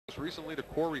recently to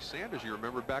Corey Sanders, you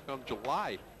remember, back on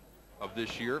July of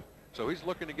this year. So he's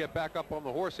looking to get back up on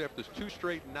the horse after his 2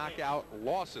 straight knockout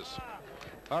losses.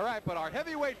 All right, but our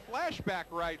heavyweight flashback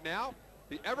right now,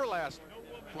 the Everlast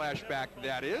flashback,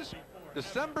 that is,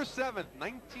 December 7th,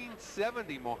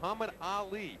 1970, Muhammad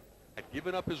Ali had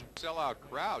given up his sellout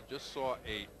crowd, just saw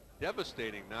a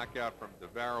devastating knockout from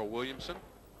Devarro Williamson.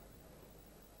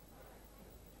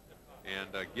 And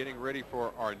getting ready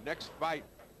for our next fight.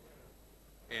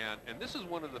 And this is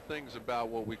one of the things about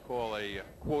what we call a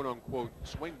quote-unquote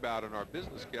swing bout in our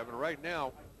business, Kevin. Right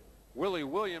now, Willie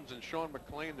Williams and Sean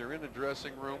McClain, they're in the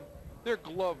dressing room. They're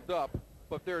gloved up,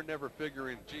 but they're never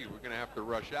figuring, gee, we're going to have to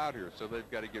rush out here. So they've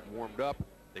got to get warmed up.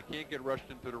 They can't get rushed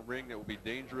into the ring. That would be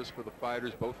dangerous for the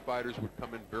fighters. Both fighters would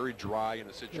come in very dry in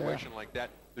a situation like that.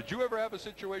 Did you ever have a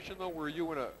situation, though, where you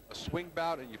were in a swing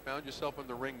bout and you found yourself in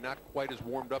the ring not quite as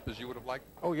warmed up as you would have liked?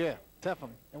 Oh, yeah,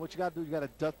 definitely. And what you got to do, you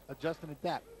got to adjust and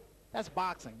adapt. That's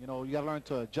boxing. You know, you got to learn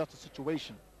to adjust the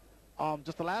situation.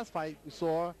 Just the last fight we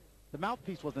saw, the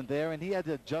mouthpiece wasn't there, and he had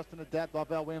to adjust and adapt,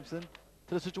 Devarro Williamson,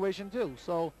 to the situation, too.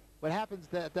 So what happens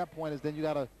at that point is then you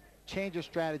got to change your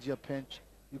strategy a pinch.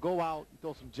 You go out, you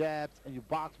throw some jabs, and you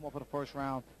box more for the first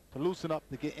round to loosen up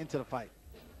to get into the fight.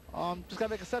 Just got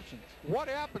to make exceptions. What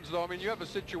happens, though? I mean, you have a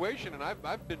situation, and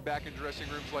I've been back in dressing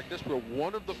rooms like this where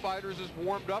one of the fighters is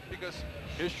warmed up because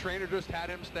his trainer just had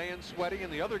him staying sweaty,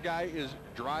 and the other guy is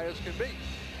dry as can be.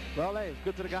 Well, hey, it's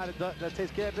good to the guy that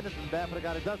takes care of business and bad for the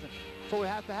guy that doesn't. So what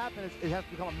has to happen is it has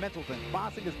to become a mental thing.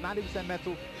 Boxing is 90%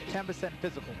 mental, 10%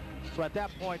 physical. So at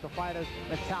that point, the fighter's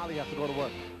mentality has to go to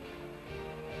work.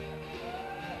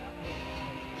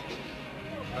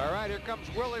 All right, here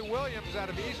comes Willie Williams out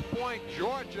of East Point,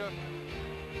 Georgia.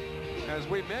 As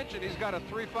we mentioned, he's got a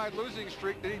 3-fight losing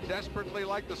streak that he desperately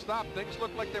liked to stop. Things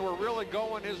looked like they were really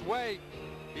going his way.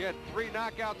 He had 4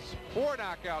 knockouts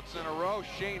in a row.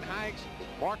 Shane Hikes,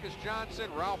 Marcus Johnson,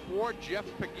 Ralph Ward, Jeff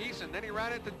Pegues, and then he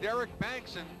ran into Derek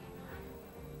Banks, and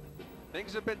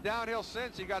things have been downhill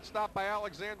since. He got stopped by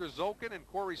Alexander Zolkin and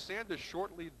Corey Sanders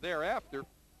shortly thereafter.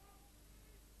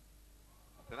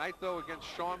 Tonight, though, against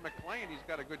Sean McClain, he's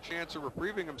got a good chance of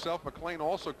reprieving himself. McClain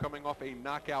also coming off a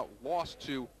knockout loss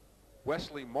to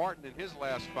Wesley Martin in his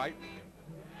last fight,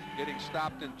 getting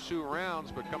stopped in 2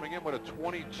 rounds, but coming in with a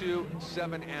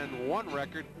 22-7-1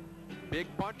 record. Big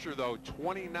puncher, though,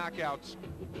 20 knockouts.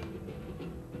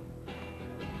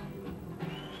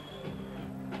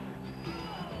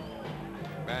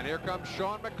 And here comes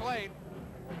Sean McClain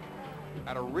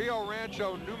out of Rio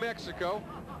Rancho, New Mexico.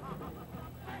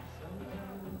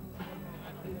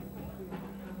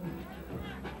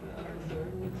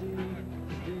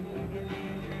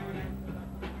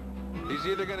 He's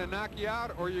either going to knock you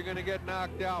out or you're going to get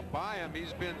knocked out by him.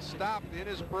 He's been stopped in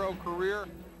his pro career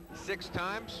 6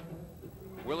 times.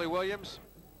 Willie Williams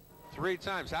 3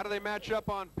 times. How do they match up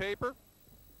on paper?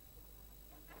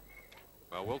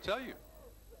 Well, we'll tell you.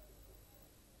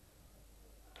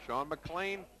 Sean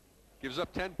McClain gives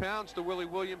up 10 pounds to Willie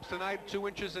Williams tonight, 2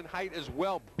 inches in height as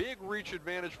well. Big reach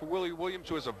advantage for Willie Williams,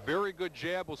 who has a very good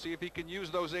jab. We'll see if he can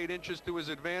use those 8 inches to his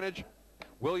advantage.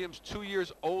 Williams 2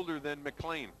 years older than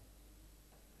McClain.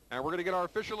 And we're going to get our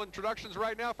official introductions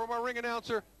right now from our ring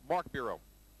announcer, Mark Bureau.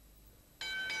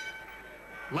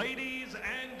 Ladies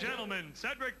and gentlemen,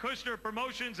 Cedric Kushner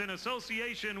Promotions in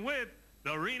association with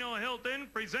the Reno Hilton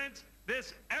presents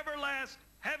this Everlast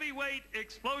Heavyweight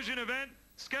Explosion event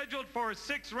scheduled for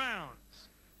 6 rounds.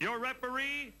 Your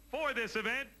referee for this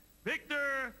event,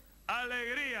 Victor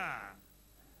Alegria.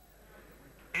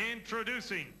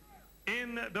 Introducing,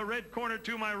 in the red corner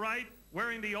to my right,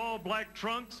 wearing the all-black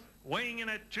trunks, weighing in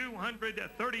at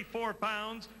 234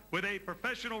 pounds with a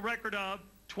professional record of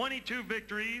 22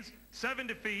 victories, 7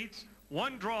 defeats,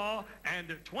 1 draw,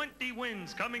 and 20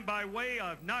 wins coming by way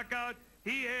of knockout.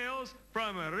 He hails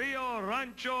from Rio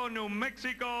Rancho, New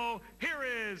Mexico. Here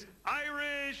is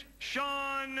Irish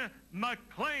Sean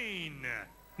McClain.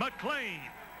 McClain.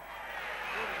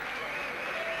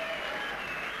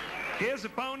 His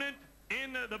opponent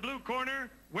in the blue corner,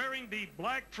 wearing the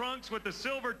black trunks with the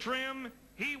silver trim.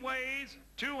 He weighs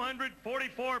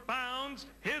 244 pounds.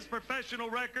 His professional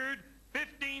record,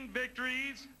 15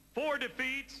 victories, 4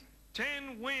 defeats,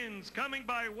 10 wins coming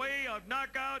by way of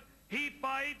knockout. He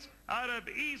fights out of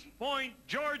East Point,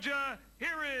 Georgia.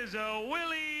 Here is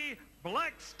Willie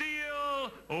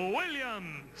Blacksteel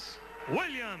Williams.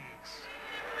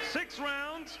 6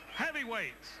 rounds,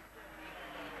 heavyweights.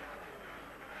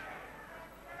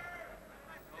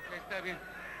 Okay, está bien.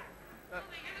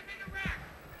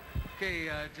 Okay,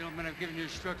 gentlemen, I've given you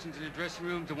instructions in the dressing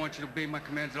rooms. I want you to obey my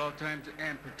commands at all times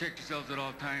and protect yourselves at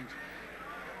all times.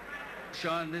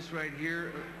 Sean, this right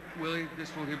here, Willie, this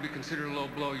will be considered a low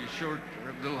blow. You're short,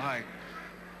 a little high.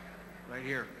 Right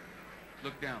here.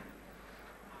 Look down.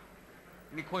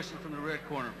 Any questions from the red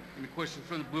corner? Any questions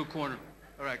from the blue corner?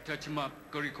 All right, touch him up.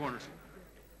 Go to your corners.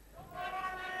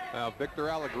 Now, Victor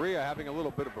Alegria having a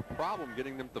little bit of a problem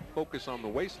getting them to focus on the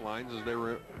waistlines as they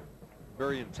were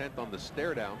very intent on the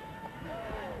stare down.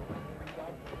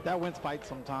 That wins fights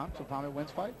sometimes. Sometimes it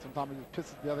wins fights. Sometimes it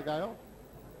just pisses the other guy off.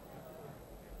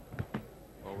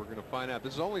 Well, we're going to find out.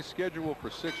 This is only scheduled for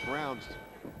 6 rounds.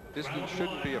 Distance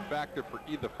shouldn't be a factor for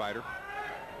either fighter.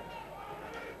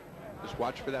 Just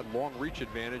watch for that long reach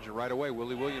advantage, and right away,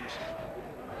 Willie Williams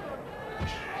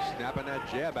snapping that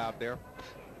jab out there.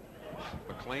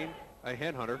 McClain, a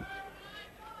headhunter.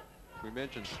 We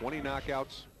mentioned 20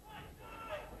 knockouts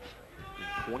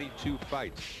in 22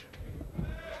 fights.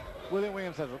 Willie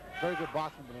Williams has a very good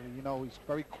boxing ability. You know, he's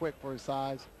very quick for his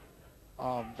size,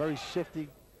 very shifty,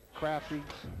 crafty.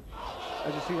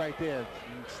 As you see right there,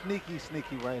 sneaky,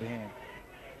 sneaky right hand.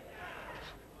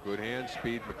 Good hand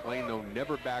speed. McClain, though,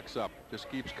 never backs up.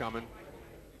 Just keeps coming.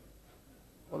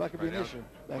 Well, that could be an issue.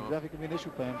 That definitely could be an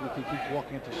issue for him if he keeps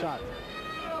walking into shots.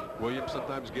 Williams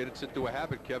sometimes gets into a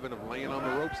habit, Kevin, of laying on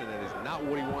the ropes, and that is not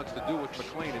what he wants to do with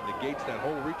McClain. It negates that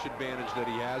whole reach advantage that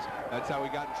he has. That's how he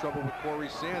got in trouble with Corey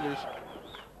Sanders.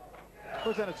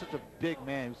 Corey Sanders is such a big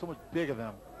man. He was so much bigger than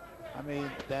him. I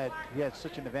mean, that he had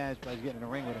such an advantage by getting in the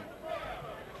ring with him.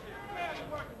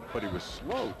 But he was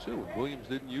slow, too. Williams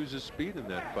didn't use his speed in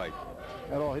that fight.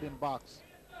 At all. He didn't box.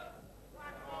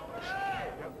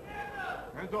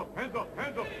 Hands up, hands up,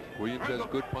 hands up. Williams has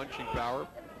good punching power.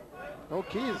 No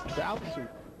key is the altitude.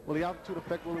 Will the altitude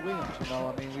affect Willie Williams? You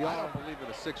know, I mean, we I all don't believe in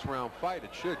a 6-round fight.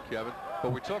 It should, Kevin.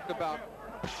 But we talked about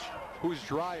who's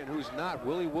dry and who's not.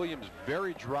 Willie Williams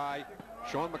very dry.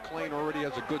 Sean McClain already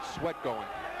has a good sweat going.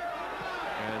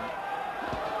 And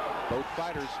both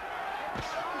fighters.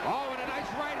 Oh, and a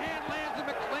nice right hand lands, and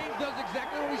McClain does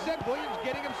exactly what we said. Williams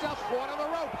getting himself caught on the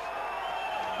ropes.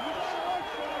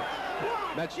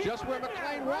 That's just where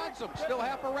McClain wants him. Still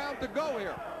half a round to go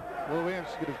here. Willie Williams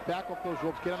should get his back off those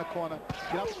ropes, get on the corner,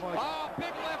 get out the corner. Oh,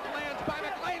 big left lands by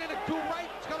McClain, and a 2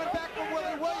 rights coming back from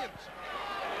Willie Williams.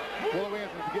 Willie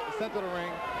Williams needs to get in the center of the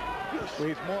ring where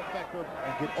he's more effective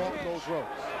and get off those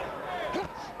ropes.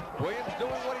 Williams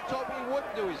doing what he told me he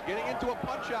wouldn't do. He's getting into a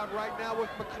punch-out right now with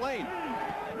McClain.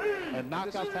 And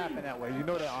knockouts happen that way. You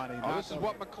know that, Arnie. Oh, this is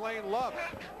what McClain loves.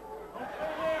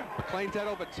 McClain's had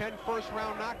over 10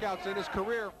 first-round knockouts in his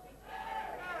career.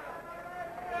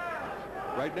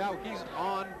 Right now, he's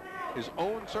on his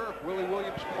own turf. Willie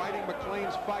Williams fighting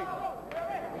McClain's fight.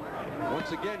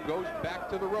 Once again, goes back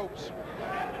to the ropes.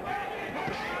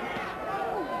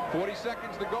 40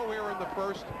 seconds to go here in the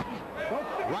first.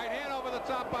 Right hand over the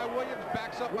top by Williams.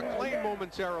 Backs up McClain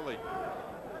momentarily.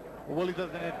 Well, Willie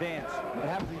doesn't advance. What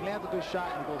happens is he lands a good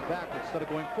shot and he goes backwards instead of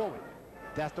going forward.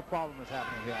 That's the problem that's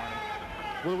happening here,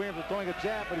 Arnie. Willie Williams is throwing a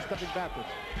jab, but he's stepping backwards,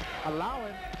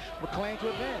 allowing McClain to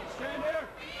advance.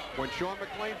 When Sean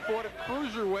McClain fought at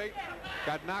cruiserweight,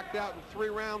 got knocked out in 3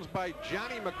 rounds by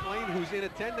Johnny McClain, who's in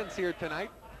attendance here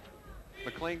tonight.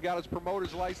 McClain got his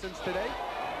promoter's license today.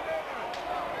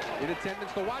 In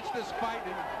attendance to watch this fight,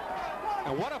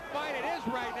 and what a fight it is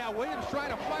right now. Williams trying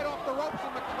to fight off the ropes,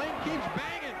 and McClain keeps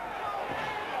banging.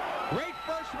 Great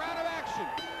first round of action.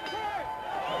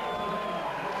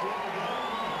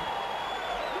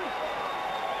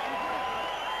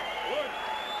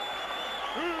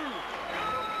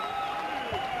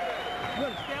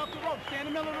 Willie, stay off the rope. Stay in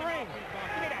the middle of the ring.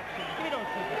 Give me that shit. Give me those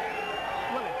shit.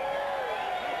 Willie.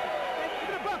 Give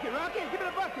me the bucket, Rocky. Give me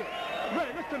the bucket.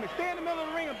 Willie, listen to me. Stay in the middle of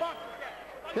the ring and box.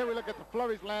 Here we look at the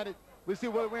flurries landed. We see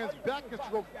Willie Williams back against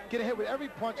the rope, getting hit with every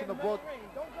punch in the book.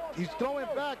 He's throwing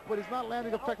back, but he's not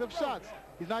landing effective shots.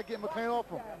 He's not getting McClain off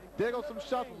him. There goes some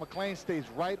shots, but McClain stays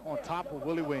right on top of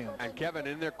Willie Williams. And Kevin,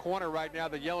 in their corner right now,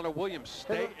 they're yelling at Williams,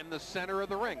 stay in the center of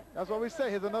the ring. That's what we say.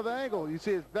 Here's another angle. You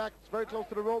see his back is very close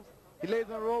to the ropes. He lays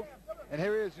on the ropes, and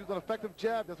here he is using an effective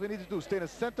jab. That's what he needs to do. Stay in the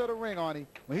center of the ring, Arnie.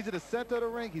 When he's in the center of the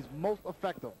ring, he's most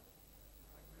effective.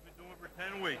 We've been doing it for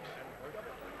 10 weeks.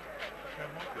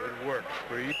 Good work.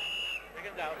 Breathe.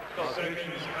 Seconds out.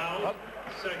 Seconds out.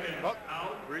 Seconds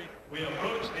out. Breathe. We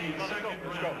approach the second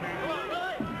round.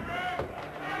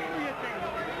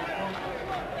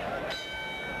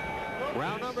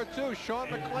 Round number 2, Sean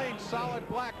McClain, solid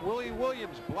black. Willie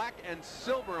Williams, black and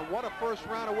silver. And what a first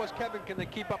round it was. Kevin, can they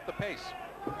keep up the pace?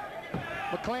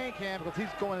 McClain can, because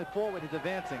he's going forward. He's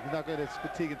advancing. He's not going to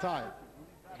fatigue and tired.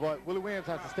 But Willie Williams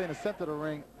has to stay in the center of the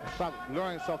ring and stop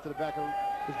luring himself to the back of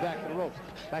his back to the ropes.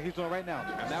 Like he's doing right now.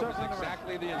 And that was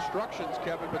exactly the instructions,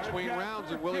 Kevin, between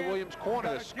rounds in Willie Williams' corner.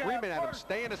 They're screaming at him,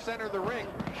 stay in the center of the ring.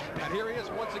 And here he is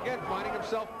once again finding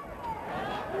himself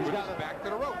with his back to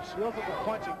the ropes. He also can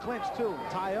punch and clinch too,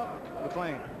 tie up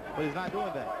McClain, but he's not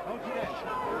doing that. Don't do that.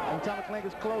 Every time McClain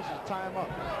gets close, just tie him up.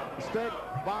 Instead,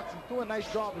 boxing, doing a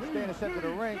nice job of staying in the center of the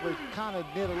ring, but he's kind of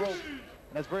near the rope, and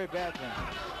that's very bad for him.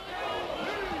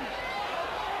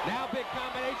 Now big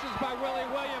combinations by Willie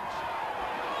Williams.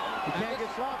 He can't get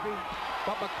sloppy.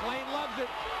 But McClain loves it.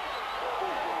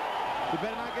 He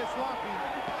better not get sloppy.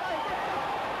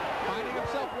 Finding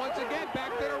himself once again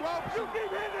back to the ropes.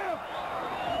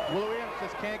 Willie Williams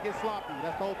just can't get sloppy.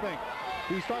 That's the whole thing.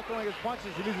 If he starts throwing his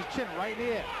punches, he leaves his chin right in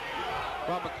the air.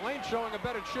 Well, McClain showing a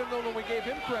better chin though than we gave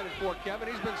him credit for, Kevin.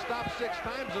 He's been stopped 6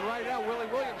 times, and right now Willie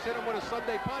Williams hit him with a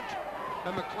Sunday punch,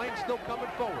 and McClain's still coming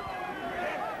forward.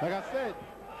 Like I said,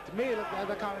 to me, as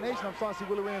a combination, I'm starting to see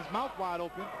Willie Williams' mouth wide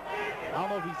open. I don't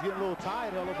know if he's getting a little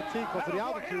tired, a little fatigued because of the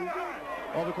altitude,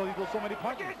 or because he throws so many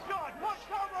punches.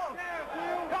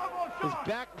 His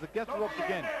back is against the ropes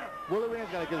again. Willie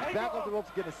Williams got to get his back off the ropes,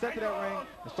 get in the center of that ring,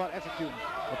 and start executing.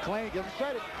 McClain, give him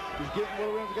credit. He's getting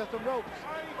Willie Williams against the ropes.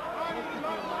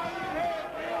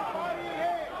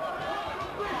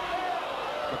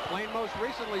 McClain most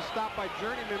recently stopped by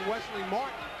journeyman Wesley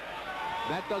Martin.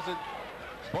 That doesn't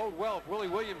bode well if Willie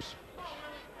Williams,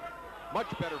 much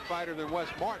better fighter than Wes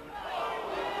Martin.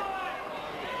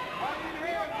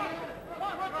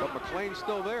 But McClain's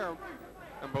still there.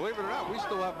 And believe it or not, we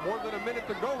still have more than a minute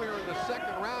to go here in the second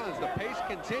round as the pace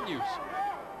continues.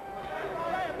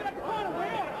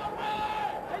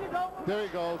 There he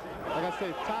goes. Like I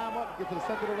said, tie him up, get to the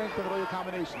center of the ring, think about your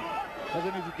combination. That's what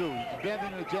he needs to do. He's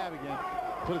abandoning the jab again.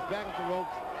 Put his back on the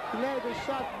ropes. He landed a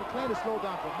shot from McClain to slow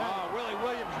down for a minute. Willie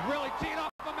Williams really teed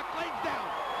off, but McClain's down.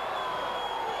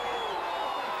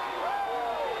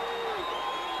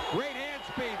 Great hand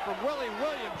speed from Willie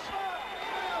Williams.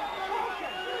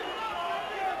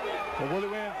 But Willie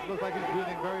Williams looks like he's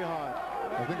breathing very hard.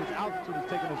 I think his altitude is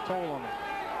taking his toll on him.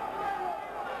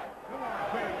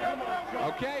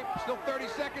 Okay, still 30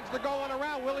 seconds to go on a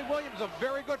round. Willie Williams, a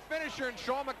very good finisher, and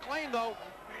Sean McClain, though,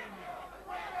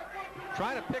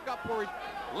 trying to pick up where he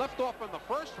left off in the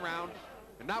first round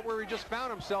and not where he just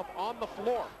found himself on the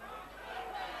floor.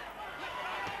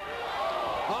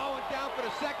 Oh, and down for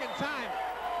the second time.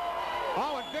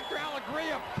 Oh, and Victor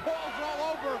Alegria falls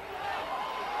all over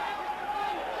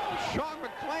Sean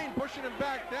McClain, pushing him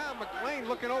back down. McClain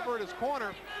looking over at his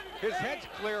corner. His head's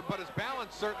clear, but his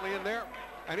balance certainly in there.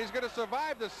 And he's going to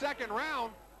survive the second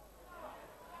round.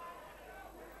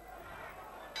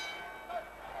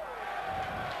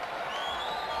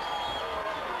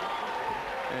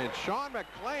 And Sean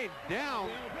McClain down.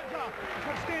 Good job.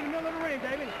 Try to stay in the middle of the ring,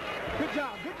 David. Good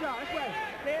job. Good job. That's right.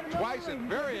 Stay in the middle Twice of the ring. and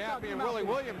very happy in Willie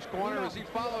Williams' corner as he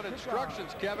followed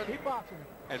instructions, Kevin, Keep boxing.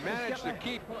 and managed to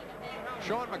keep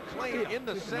Sean McClain in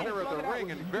the center of the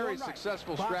ring, and very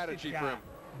successful strategy for him.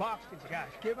 Box these guys.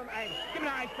 Give him an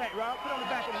ice pack, Rob. Put on the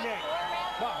back of the neck.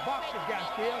 Box this guy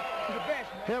still. He's the best.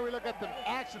 Here we look at the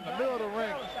action in the middle of the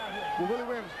ring. With Willie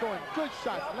Williams throwing good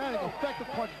shots, landing effective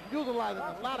punches, utilizing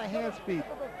a lot of hand speed.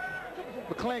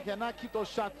 McClain cannot keep those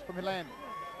shots from landing.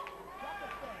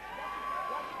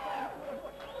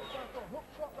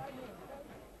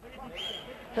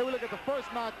 Here we look at the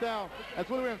first knockdown as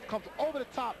Willie Williams comes over the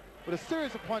top with a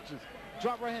series of punches.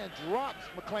 Drop right hand drops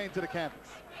McClain to the canvas.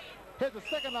 Here's the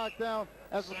second knockdown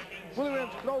as Willie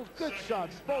Williams throws good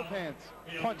shots, both hands,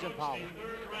 punch and power.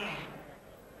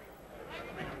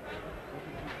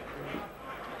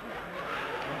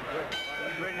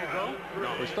 Ready to go?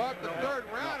 We start the third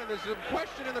round, and there's a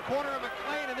question in the corner of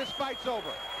McClain, and this fight's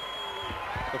over.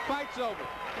 The fight's over.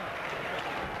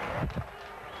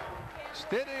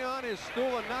 Standing on his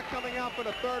stool and not coming out for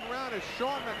the third round is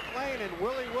Sean McClain, and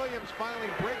Willie Williams finally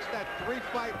breaks that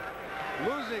 3-fight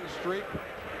losing streak.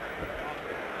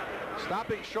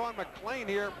 Stopping Sean McClain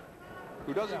here,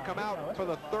 who doesn't come out for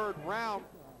the third round.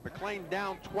 McClain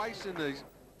down twice in the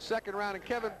second round. And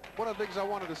Kevin, one of the things I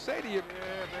wanted to say to you,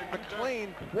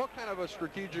 McClain, what kind of a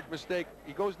strategic mistake?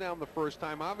 He goes down the first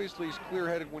time. Obviously, he's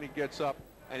clear-headed when he gets up,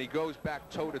 and he goes back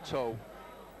toe-to-toe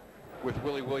with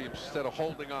Willie Williams instead of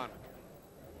holding on.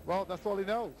 Well, that's all he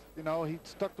knows. You know, he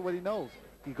stuck to what he knows.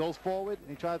 He goes forward, and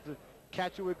he tries to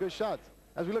catch you with good shots.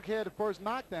 As we look here at the first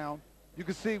knockdown, you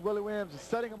can see Willie Williams is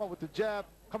setting him up with the jab,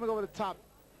 coming over the top.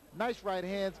 Nice right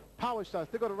hands, power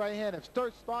shots. They go to the right hand. If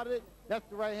Sturz started it, that's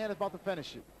the right hand that's about to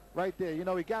finish it. Right there. You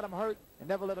know, he got him hurt and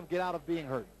never let him get out of being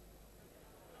hurt.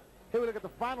 Here we look at the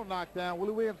final knockdown.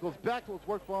 Willie Williams goes back to his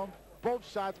work for him. Both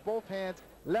shots, both hands,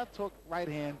 left hook, right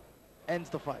hand, ends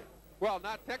the fight. Well,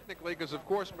 not technically, because of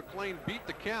course McClain beat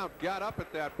the count, got up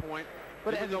at that point,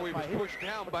 But even though he was pushed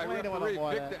down by referee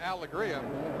Victor Alegria.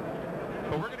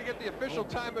 But we're going to get the official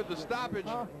time of the stoppage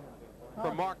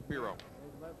from Mark Biro.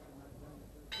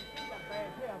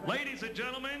 Ladies and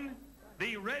gentlemen,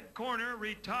 the red corner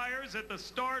retires at the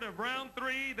start of round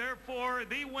 3. Therefore,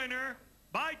 the winner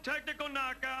by technical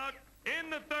knockout in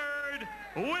the 3rd,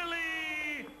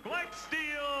 Willie Black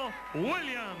Steel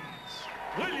Williams.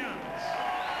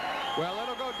 Well,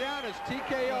 it'll go down as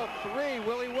TKO 3.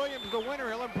 Willie Williams, the winner.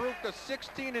 He'll improve to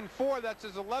 16-4. That's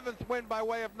his 11th win by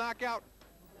way of knockout.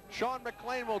 Sean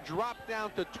McClain will drop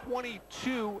down to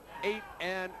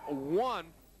 22-8-1.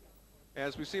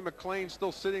 As we see McClain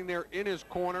still sitting there in his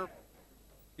corner.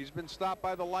 He's been stopped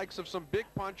by the likes of some big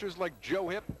punchers like Joe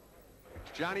Hip,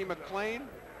 Johnny McClain,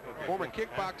 former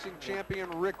kickboxing champion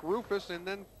Rick Rufus, and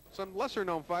then some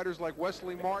lesser-known fighters like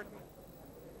Wesley Martin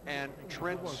and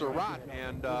Trent Surratt.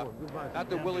 And not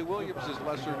that Willie Williams is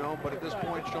lesser known, but at this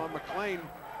point Sean McClain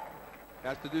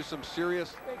has to do some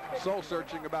serious soul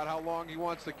searching about how long he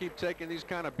wants to keep taking these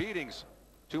kind of beatings.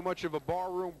 Too much of a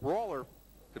barroom brawler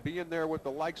to be in there with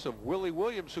the likes of Willie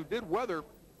Williams, who did weather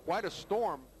quite a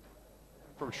storm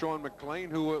from Sean McClain,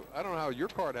 who I don't know how your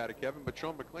card had it, Kevin, but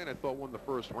Sean McClain I thought won the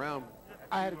first round.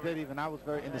 I had a dead even. I was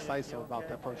very indecisive about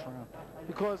that first round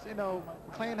because, you know,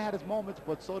 McClain had his moments,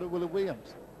 but so did Willie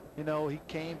Williams. You know, he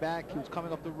came back, he was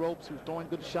coming up the ropes, he was throwing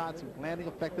good shots, he was landing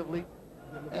effectively,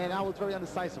 and I was very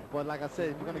indecisive. But like I said,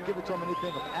 if you're going to give it to him,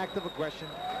 anything of active aggression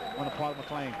on the part of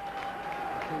McClain.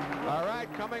 All right,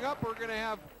 coming up, we're going to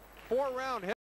have 4-round